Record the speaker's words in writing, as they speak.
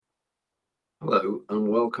Hello and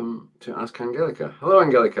welcome to Ask Angelika. Hello,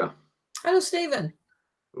 Angelika. Hello, Stephen.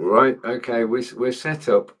 Right, okay, we're set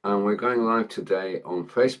up and we're going live today on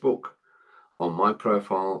Facebook, on my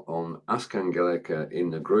profile, on Ask Angelika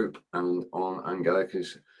in the group, and on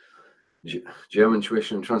Angelika's German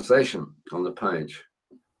tuition translation on the page.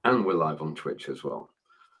 And we're live on Twitch as well.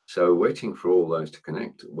 So waiting for all those to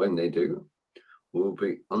connect. When they do, we'll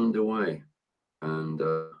be underway. And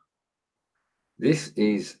this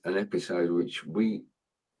is an episode which we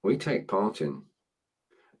take part in,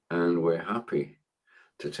 and we're happy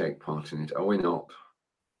to take part in it. Are we not?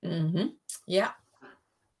 Yeah.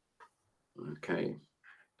 Okay.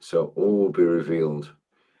 So all will be revealed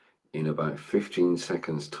in about 15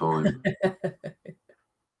 seconds time.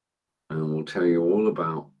 And we'll tell you all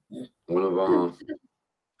about one of our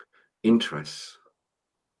interests.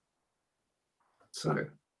 So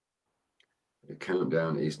the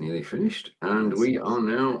countdown is nearly finished and we are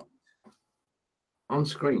now on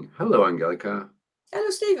screen. Hello, Angelika. Hello,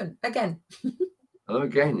 Stephen. Again. Hello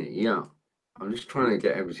again. Yeah. I'm just trying to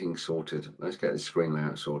get everything sorted. Let's get the screen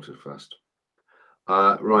layout sorted first.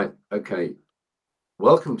 Right. Okay.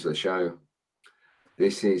 Welcome to the show.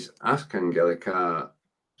 This is Ask Angelika,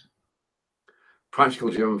 Practical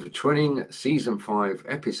German for Twinning, Season 5,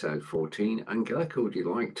 Episode 14. Angelika, would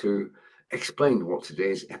you like to explain what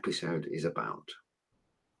today's episode is about?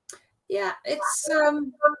 Yeah, it's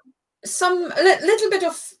some little bit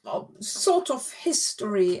of sort of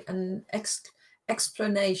history and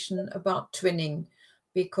explanation about twinning,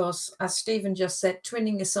 because as Stephen just said,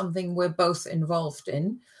 twinning is something we're both involved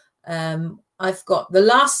in. I've got the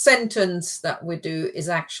last sentence that we do is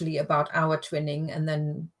actually about our twinning, and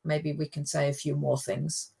then maybe we can say a few more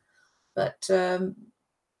things. But twinning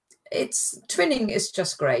is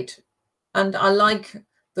just great, and I like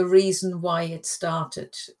the reason why it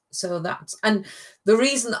started. So and the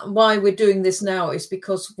reason why we're doing this now is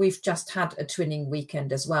because we've just had a twinning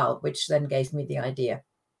weekend as well, which then gave me the idea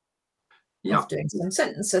of doing some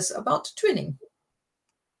sentences about twinning.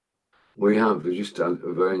 We just had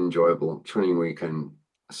a very enjoyable twinning weekend.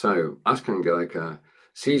 So Ask Angelika,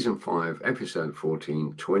 Season 5, Episode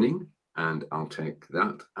 14, Twinning, and I'll take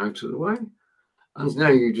that out of the way. And now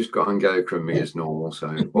you just got Angelika and me as normal,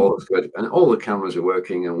 so all is good. And all the cameras are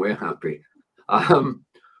working and we're happy.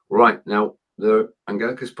 Right, now,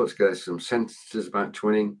 Angelika's put together some sentences about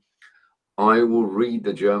twinning. I will read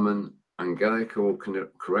the German, Angelika will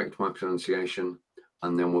correct my pronunciation,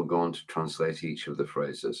 and then we'll go on to translate each of the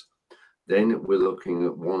phrases. Then we're looking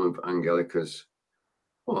at one of Angelika's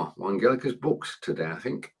books today, I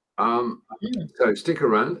think. So stick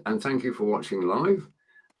around and thank you for watching live.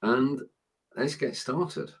 And let's get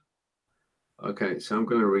started. Okay, so I'm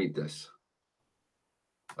going to read this.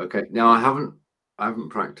 Okay, now I haven't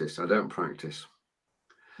practiced. I don't practice.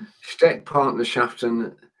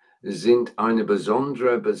 Städtpartnerschaften sind eine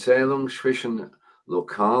besondere Beziehung zwischen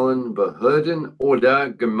lokalen Behörden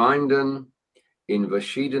oder Gemeinden in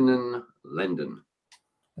verschiedenen Ländern.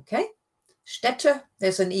 Okay. Städte,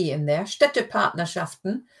 there's an E in there.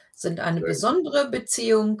 Städtepartnerschaften sind eine besondere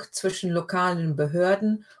Beziehung zwischen lokalen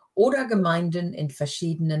Behörden oder Gemeinden in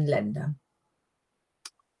verschiedenen Ländern.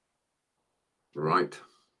 Right.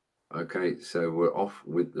 Okay, so we're off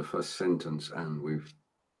with the first sentence and we've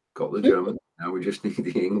got the German. Now we just need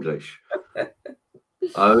the English.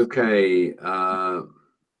 Okay.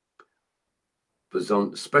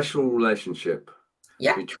 Special relationship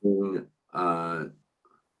between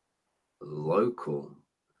local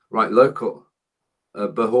Behörden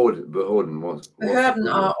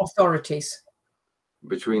are authorities.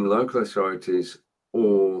 Between local authorities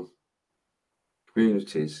or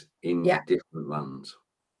communities in different lands.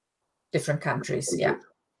 Different countries, yeah.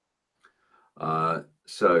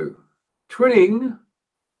 So twinning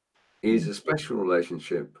is a special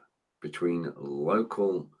relationship between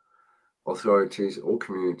local authorities or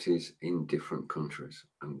communities in different countries.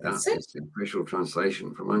 And that's the official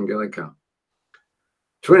translation from Angelika.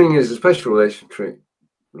 Twinning is a special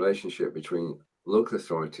relationship between local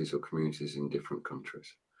authorities or communities in different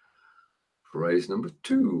countries. Phrase number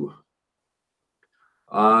 2.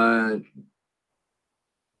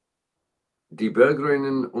 Die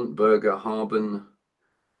Bürgerinnen und Bürger haben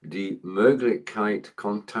die Möglichkeit,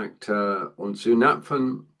 Kontakte und zu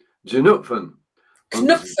knüpfen.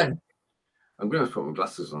 I'm going to put my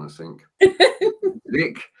glasses on, I think.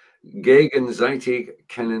 Sich gegenseitig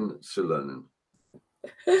kennenzulernen.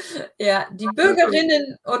 Ja, die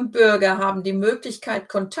Bürgerinnen und Bürger haben die Möglichkeit,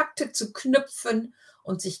 Kontakte zu knüpfen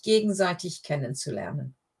und sich gegenseitig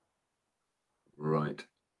kennenzulernen. Right.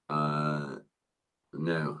 Now,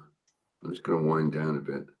 I'm just going to wind down a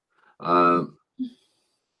bit.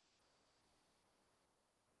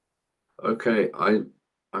 Okay,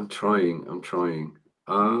 I'm trying.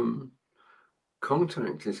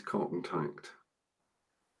 Contact is contact.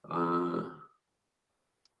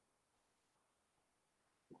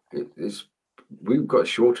 It's we've got a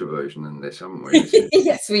shorter version than this, haven't we? This is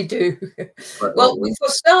Yes, we do. quite Well, long. for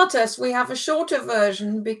starters, we have a shorter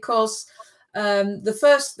version because the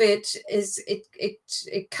first bit is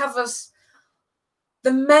it covers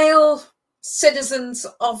the male citizens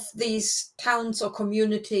of these towns or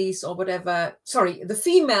communities or whatever. Sorry, the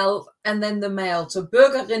female and then the male. So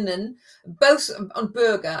Bürgerinnen, both on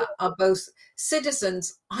Bürger are both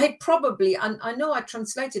citizens. I know I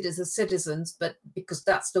translated it as citizens, but because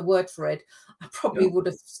that's the word for it, I probably Yeah. would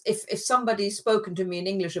have, if somebody spoken to me in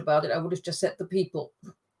English about it, I would have just said the people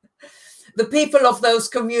of those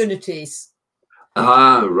communities.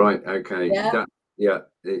 Right. Okay. Yeah.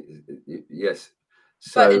 Yes.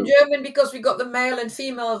 But in So, German, because we got the male and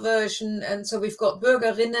female version, and so we've got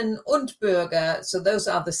Bürgerinnen und Bürger, so those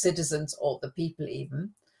are the citizens or the people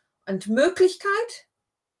even. And Möglichkeit?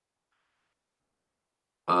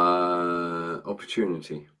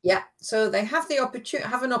 opportunity. Yeah, so they have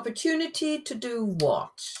an opportunity to do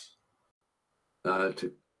what?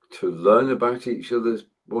 To learn about each other's,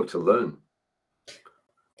 or to learn.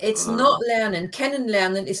 It's not lernen.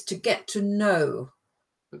 Kennenlernen is to get to know.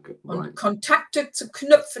 Okay, Und right. Kontakte zu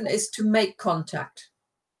knüpfen is to make contact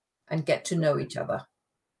and get to know each other.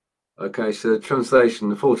 Okay, so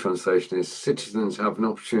the full translation is citizens have an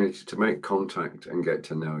opportunity to make contact and get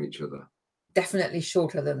to know each other. Definitely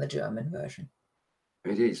shorter than the German version.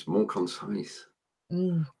 It is more concise.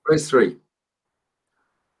 Mm. Phrase 3.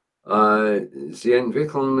 Sie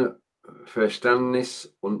entwickeln Verständnis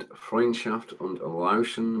und Freundschaft und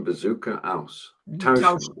lauschen Besucher aus.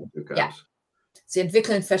 Tauschen Besucher Ja. aus. Sie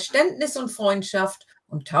entwickeln Verständnis und Freundschaft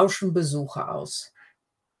und tauschen Besucher aus.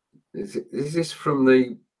 Is this from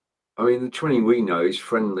the twinning we know is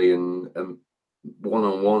friendly and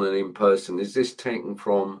one-on-one and in person. Is this taken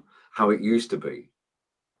from how it used to be?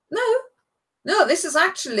 No, this is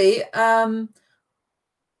actually, I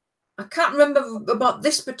can't remember about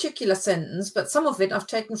this particular sentence, but some of it I've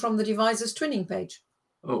taken from the Devices Twinning page.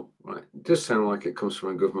 Oh, right. It does sound like it comes from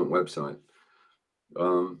a government website.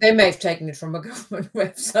 They may have taken it from a government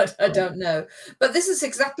website, I don't know. But this is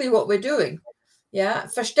exactly what we're doing. Yeah,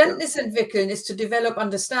 Verständnis entwickeln is to develop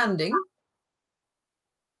understanding.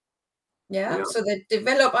 Yeah, so they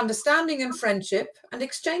develop understanding and friendship and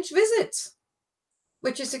exchange visits,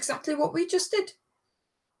 which is exactly what we just did.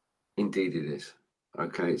 Indeed it is.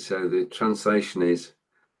 Okay, so the translation is,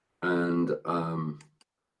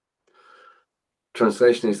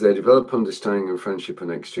 they develop understanding and friendship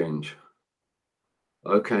and exchange.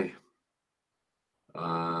 Okay.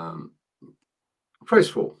 Phrase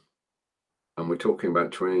 4. And we're talking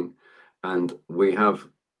about twinning, and we have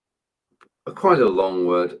quite a long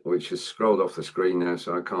word which has scrolled off the screen now,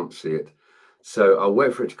 so I can't see it. So I'll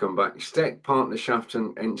wait for it to come back.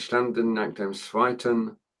 Steckpartnerschaften entstanden nach dem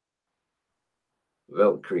Zweiten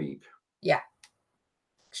Weltkrieg. Ja.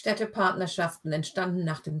 Städtepartnerschaften entstanden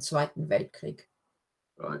nach dem Zweiten Weltkrieg.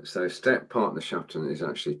 Right, so Steckpartnerschaften is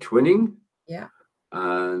actually twinning. Yeah.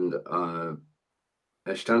 And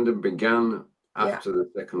entstanden began after the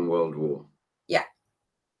Second World War. Yeah.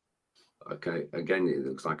 Okay, again, it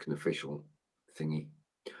looks like an official thingy.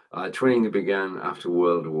 Twinning began after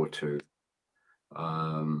World War II.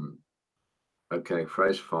 Okay,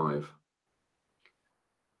 phrase 5.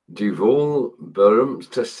 Die wohl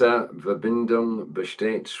berühmteste Verbindung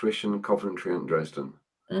besteht zwischen Coventry und Dresden.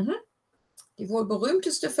 Mhm. Die wohl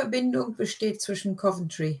berühmteste Verbindung besteht zwischen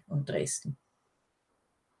Coventry und Dresden.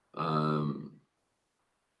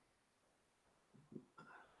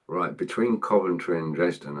 Right, between Coventry and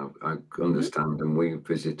Dresden, I understand, and I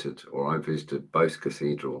visited both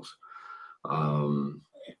cathedrals.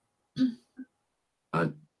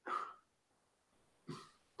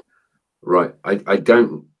 Right, I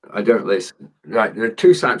don't listen. Right, there are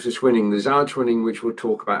two types of twinning. There's our twinning, which we'll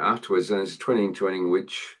talk about afterwards, and there's twinning,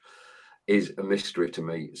 which is a mystery to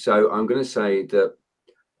me. So I'm going to say that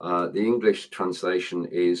the English translation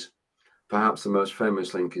is perhaps the most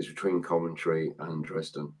famous link is between Coventry and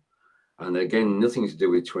Dresden. And again, nothing to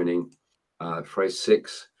do with twinning. Phrase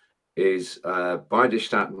 6 is beide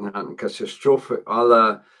Staaten hatten Katastrophe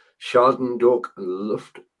aller Schaden durch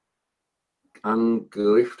Luftangriffe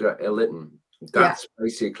erlitten. That's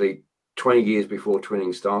basically 20 years before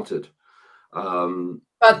twinning started.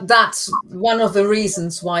 But that's one of the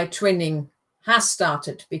reasons why twinning has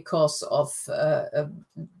started, because of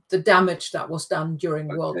the damage that was done during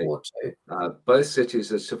World War II. Both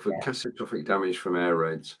cities have suffered catastrophic damage from air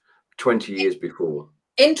raids 20 years before.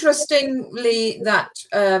 Interestingly, that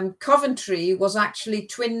Coventry was actually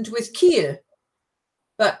twinned with Kiel.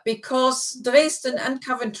 But because Dresden and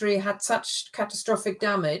Coventry had such catastrophic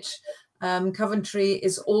damage, Coventry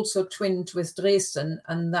is also twinned with Dresden,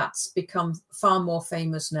 and that's become far more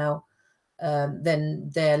famous now than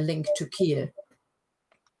their link to Kiel.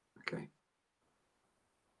 Okay.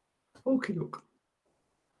 Okay.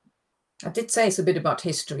 I did say it's a bit about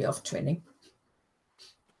history of twinning.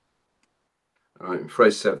 All right,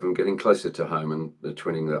 phrase 7, getting closer to home, and the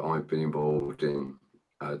twinning that I've been involved in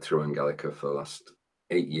through Angelika for the last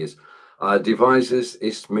 8 years. Devises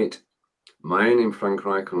ist mit Mayen in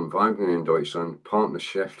Frankreich und Weibling in Deutschland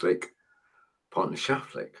partnerschaftlich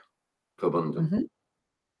verbunden. Mhm.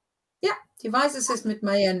 Ja, Devices ist mit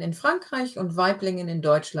Mayen in Frankreich und Weiblingen in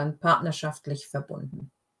Deutschland partnerschaftlich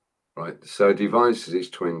verbunden. Right, so Devices is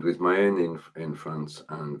twinned with Mayen in France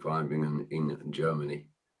and Weibingen in Germany.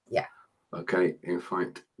 Yeah. Okay, in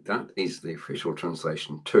fact, that is the official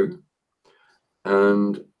translation too.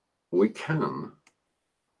 And we can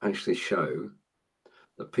actually show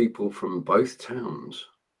the people from both towns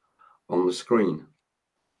on the screen.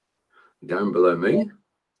 Down below me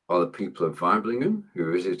are the people of Weiblingen who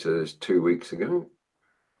visited us 2 weeks ago.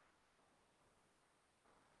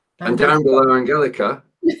 And down below Angelika.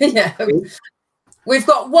 Yeah. We've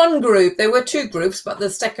got one group. There were 2 groups, but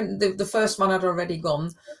the first one had already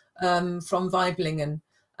gone from Weiblingen.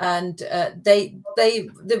 And the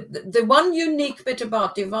one unique bit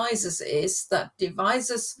about Devices is that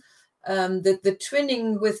Devices, the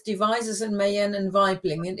twinning with Devices in Mayenne and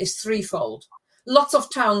Weiblingen is threefold. Lots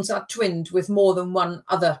of towns are twinned with more than one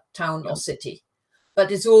other town or city,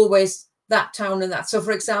 but it's always that town and that. So,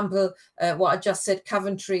 for example, what I just said,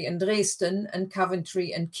 Coventry and Dresden, and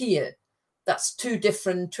Coventry and Kiel. That's 2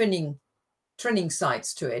 different twinning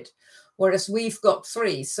sites to it, whereas we've got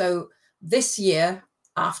 3. So this year,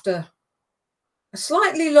 after a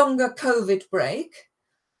slightly longer COVID break,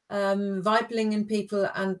 Weiblingen people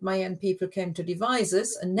and Mayenne people came to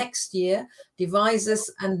Devices, and next year Devices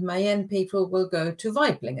and Mayenne people will go to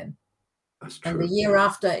Weiblingen. That's true. And the year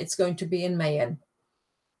after, it's going to be in Mayenne.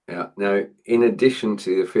 Yeah. Now, in addition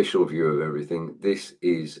to the official view of everything, this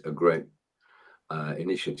is a great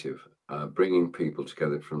initiative, bringing people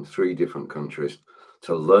together from 3 different countries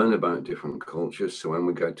to learn about different cultures. So when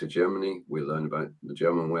we go to Germany, we learn about the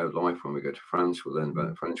German way of life. When we go to France, we learn about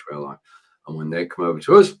the French way of life. And when they come over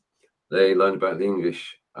to us, they learn about the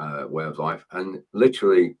English way of life. And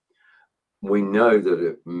literally, we know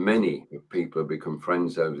that many people have become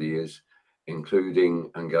friends over the years,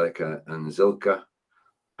 including Angelika and Zilka,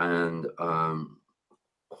 and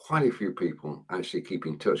quite a few people actually keep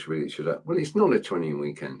in touch with each other. Well, it's not a twinning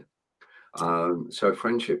weekend. So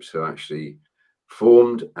friendships are actually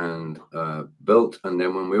formed and built. And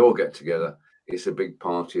then when we all get together, it's a big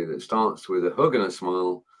party that starts with a hug and a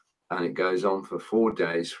smile. And it goes on for 4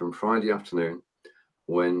 days from Friday afternoon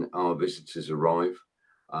when our visitors arrive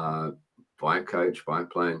by coach, by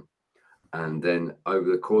plane. And then over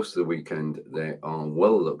the course of the weekend, they are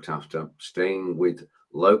well looked after, staying with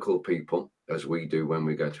local people, as we do when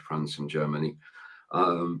we go to France and Germany.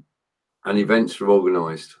 And events are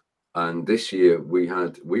organised. And this year we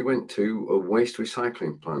went to a waste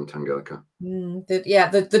recycling plant, Angelika.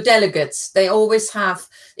 The delegates, they always have,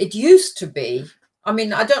 it used to be, I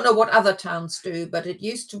mean, I don't know what other towns do, but it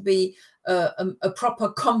used to be a proper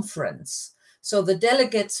conference. So the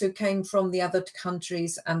delegates who came from the other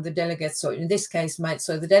countries and the delegates, so in this case,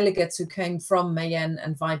 the delegates who came from Mayenne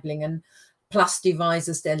and Weiblingen, plus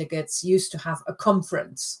Devices delegates, used to have a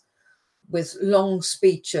conference with long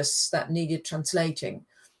speeches that needed translating.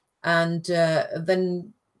 And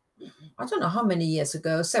then, I don't know how many years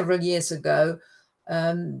ago, several years ago,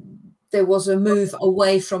 there was a move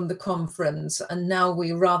away from the conference, and now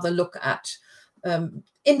we rather look at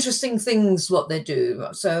interesting things what they do.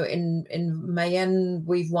 So in Mayenne,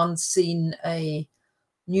 we've once seen a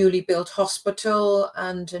newly built hospital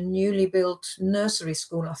and a newly built nursery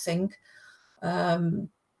school, I think.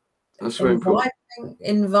 Swimming pool.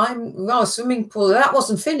 Swimming pool. That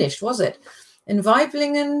wasn't finished, was it? In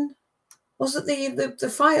Weiblingen, was it the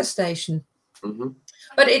fire station? Mm-hmm.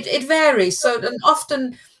 But it varies. So and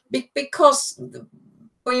often because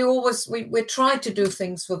we try to do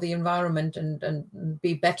things for the environment and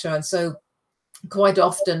be better, and so quite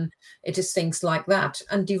often it is things like that.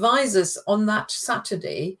 And Devices on that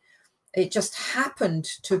Saturday, it just happened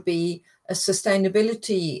to be a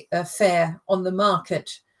sustainability fair on the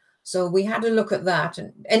market. So we had a look at that,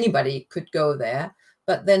 and anybody could go there.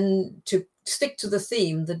 But then to stick to the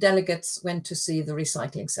theme, the delegates went to see the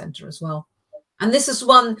recycling center as well. And this is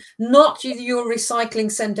one, not your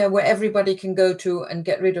recycling center where everybody can go to and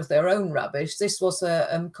get rid of their own rubbish. This was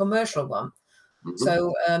a commercial one. Mhm.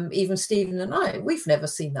 So even Stephen and I, we've never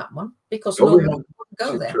seen that one because Oh, we normally have. we go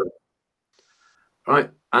This is there. true.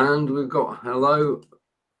 Right, and we've got hello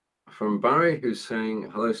from Barry, who's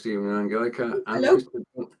saying hello, Stephen and Angelika, and Hello.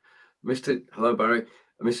 Hello, Barry.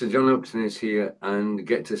 Mr. John Upton is here, and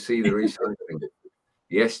get to see the recycling.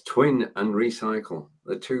 Yes, twin and recycle,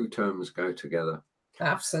 the two terms go together.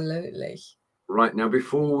 Absolutely. Right, now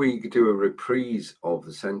before we do a reprise of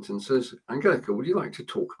the sentences, Angelika, would you like to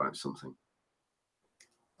talk about something?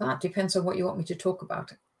 That depends on what you want me to talk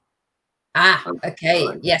about. Okay,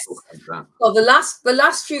 Like yes. Well, the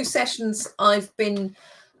last few sessions I've been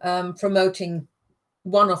promoting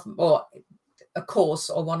a course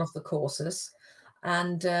or one of the courses,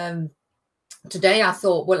 and today I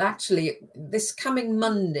thought, well, actually, this coming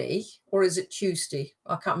Monday, or is it Tuesday?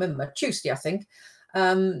 I can't remember. Tuesday, I think.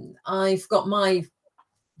 I've got my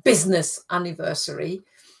business anniversary,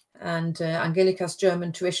 and Angelika's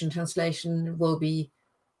German tuition translation will be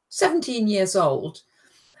 17 years old.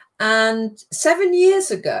 And 7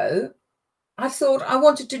 years ago, I thought I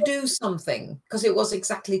wanted to do something because it was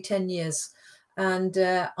exactly 10 years. And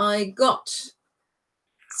I got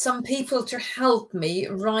some people to help me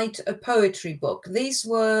write a poetry book. These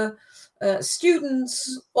were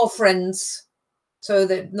students or friends, so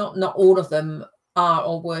that not all of them are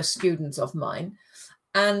or were students of mine.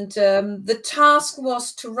 And the task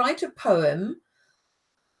was to write a poem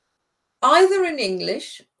either in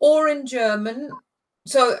English or in German.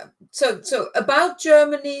 So about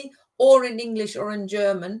Germany, or in English or in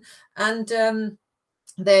German. And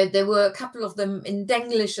there were a couple of them in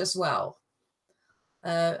Denglish as well.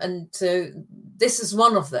 And so this is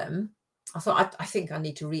one of them. I thought, I think I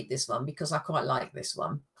need to read this one because I quite like this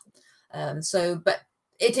one. But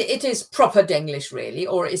it is proper Denglish, really,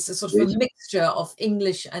 or it's a sort of a mixture of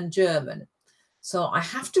English and German. So I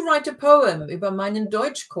have to write a poem über meinen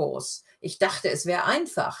Deutschkurs. Ich dachte, es wäre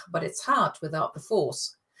einfach, but it's hard without the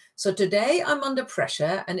force. So today I'm under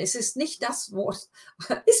pressure, and es ist nicht das Wort.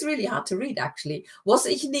 It's really hard to read, actually. Was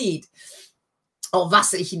ich need.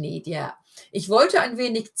 Was ich need, yeah. Ich wollte ein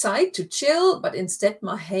wenig Zeit to chill, but instead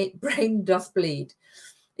my brain doth bleed.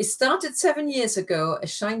 It started 7 years ago,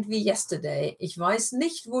 es scheint wie yesterday. Ich weiß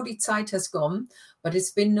nicht, wo die Zeit has gone, but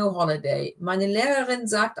it's been no holiday. Meine Lehrerin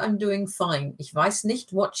sagt I'm doing fine. Ich weiß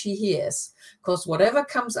nicht what she hears, because whatever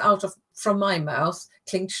comes out from my mouth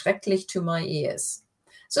klingt schrecklich to my ears.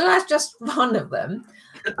 So that's just one of them.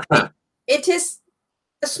 It is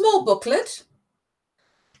a small booklet,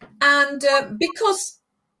 and because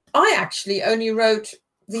I actually only wrote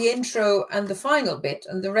the intro and the final bit,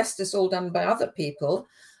 and the rest is all done by other people.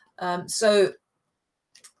 So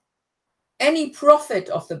any profit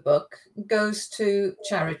of the book goes to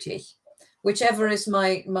charity, whichever is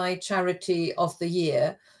my charity of the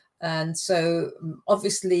year. And so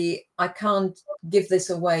obviously I can't give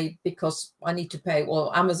this away because I need to pay,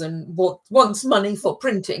 well, Amazon wants money for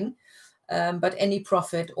printing, but any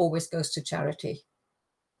profit always goes to charity.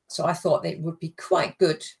 So I thought it would be quite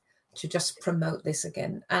good to just promote this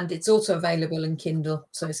again. And it's also available in Kindle.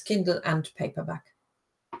 So it's Kindle and paperback.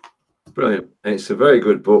 Brilliant. It's a very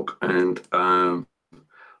good book. And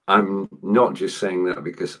I'm not just saying that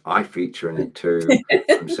because I feature in it too.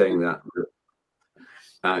 I'm saying that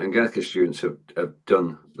Angelika students have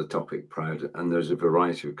done the topic proud, and there's a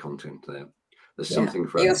variety of content there. There's something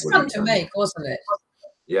for everybody. It was fun to make, wasn't it?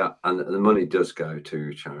 Yeah, and the money does go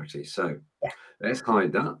to charity. So let's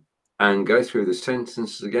hide that and go through the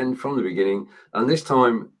sentences again from the beginning. And this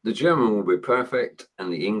time, the German will be perfect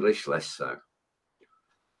and the English less so.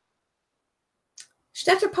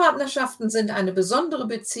 Städtepartnerschaften sind eine besondere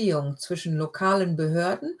Beziehung zwischen lokalen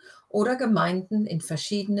Behörden oder Gemeinden in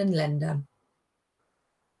verschiedenen Ländern.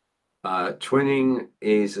 Twinning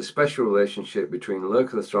is a special relationship between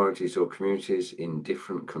local authorities or communities in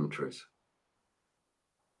different countries.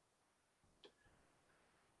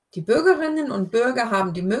 Die Bürgerinnen und Bürger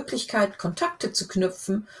haben die Möglichkeit, Kontakte zu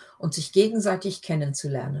knüpfen und sich gegenseitig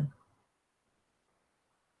kennenzulernen.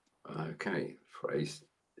 Okay, phrase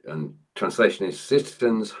and translation is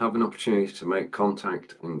citizens have an opportunity to make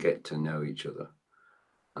contact and get to know each other.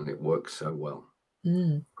 And it works so well.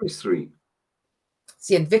 Phrase 3.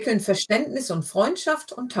 Sie entwickeln Verständnis und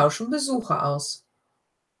Freundschaft und tauschen Besuche aus.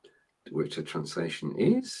 Which the translation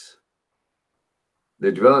is,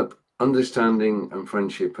 they develop understanding and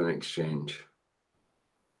friendship and exchange.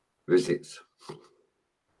 Visits.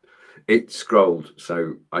 It scrolled,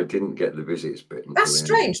 so I didn't get the visits bit. That's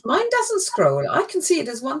strange. Mine doesn't scroll. I can see it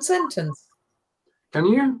as one sentence. Can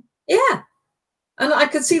you? Yeah. And I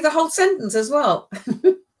could see the whole sentence as well.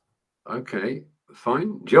 Okay,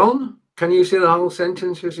 fine. John, can you see the whole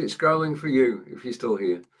sentence? Is it scrolling for you if you're still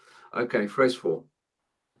here? Okay, phrase 4.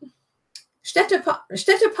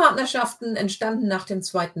 Städtepartnerschaften entstanden nach dem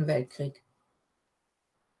Zweiten Weltkrieg.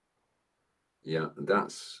 Yeah,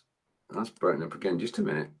 that's breaking up again. Just a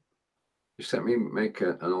minute. Just let me make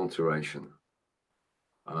an alteration.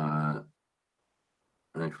 And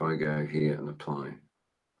if I go here and apply.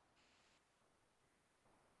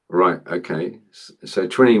 Right, okay. So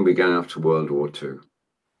twinning began after World War II.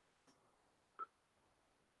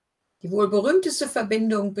 Die wohl berühmteste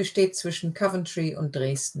Verbindung besteht zwischen Coventry und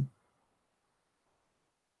Dresden.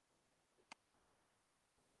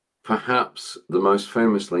 Perhaps the most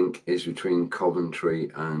famous link is between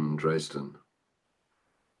Coventry and Dresden.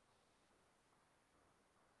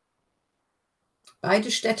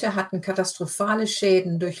 Beide Städte hatten katastrophale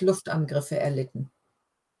Schäden durch Luftangriffe erlitten.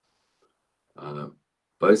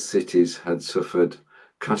 Both cities had suffered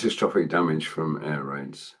catastrophic damage from air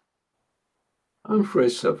raids. And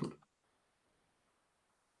phrase 7.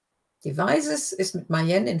 Devizes ist mit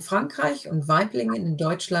Mayenne in Frankreich und Weiblingen in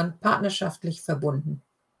Deutschland partnerschaftlich verbunden.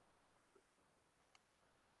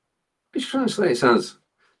 Which translates as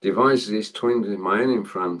Devizes is twinned with Mayenne in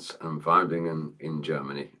France and Weiblingen in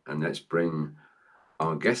Germany. And let's bring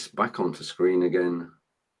our guests back onto screen again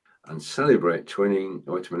and celebrate twinning.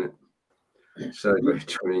 Oh, wait a minute. Celebrate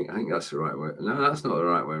twinning. I think that's the right way. No, that's not the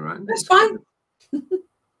right way around. That's fine.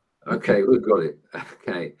 Okay, we've got it.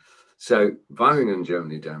 Okay. So Weiblingen,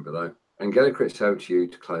 Germany down below. Angelika, it's over to you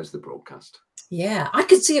to close the broadcast. Yeah, I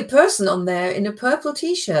could see a person on there in a purple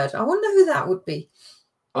t-shirt. I wonder who that would be.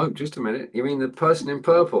 Oh, just a minute. You mean the person in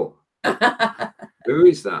purple? Who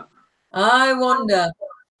is that? I wonder.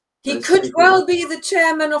 He Let's could see. well be the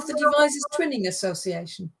chairman of the Devizes Twinning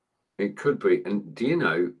Association. It could be. And do you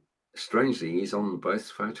know, strangely, he's on both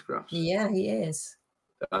photographs. Yeah, he is.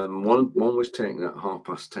 One was taken at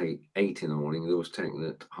 8:30 in the morning. The other was taken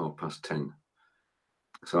at 10:30.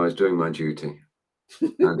 So I was doing my duty.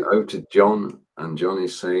 And over to John, and John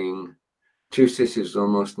is saying, two cities,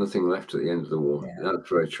 almost nothing left at the end of the war. Yeah. That's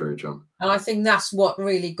very true, John. And I think that's what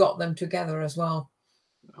really got them together as well.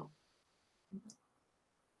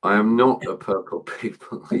 I am not a purple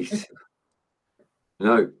people eater.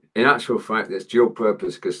 No, in actual fact, it's dual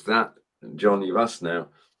purpose because that, John, you've asked now,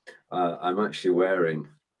 I'm actually wearing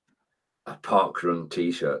a park run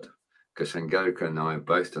t-shirt because Angelika and I have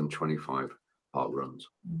both done 25 park runs.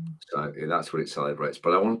 So that's what it celebrates.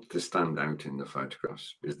 But I wanted to stand out in the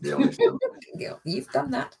photographs, is the honest answer. Yeah, you've done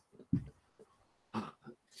that.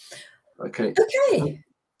 Okay. Okay.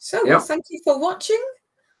 So, well, thank you for watching.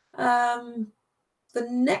 The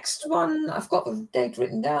next one, I've got the date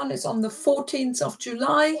written down, it's on the 14th of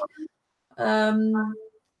July.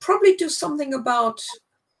 Probably do something about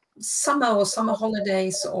summer or summer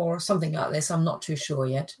holidays or something like this. I'm not too sure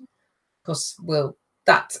yet because, well,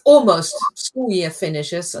 that almost school year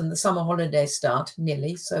finishes and the summer holidays start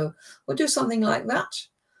nearly. So we'll do something like that.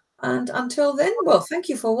 And until then, well, thank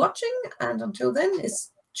you for watching. And until then,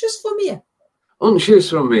 it's just for me. Und tschüss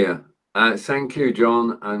from mir. Thank you,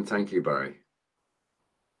 John, and thank you, Barry.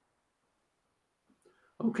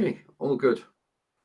 Okay, all good.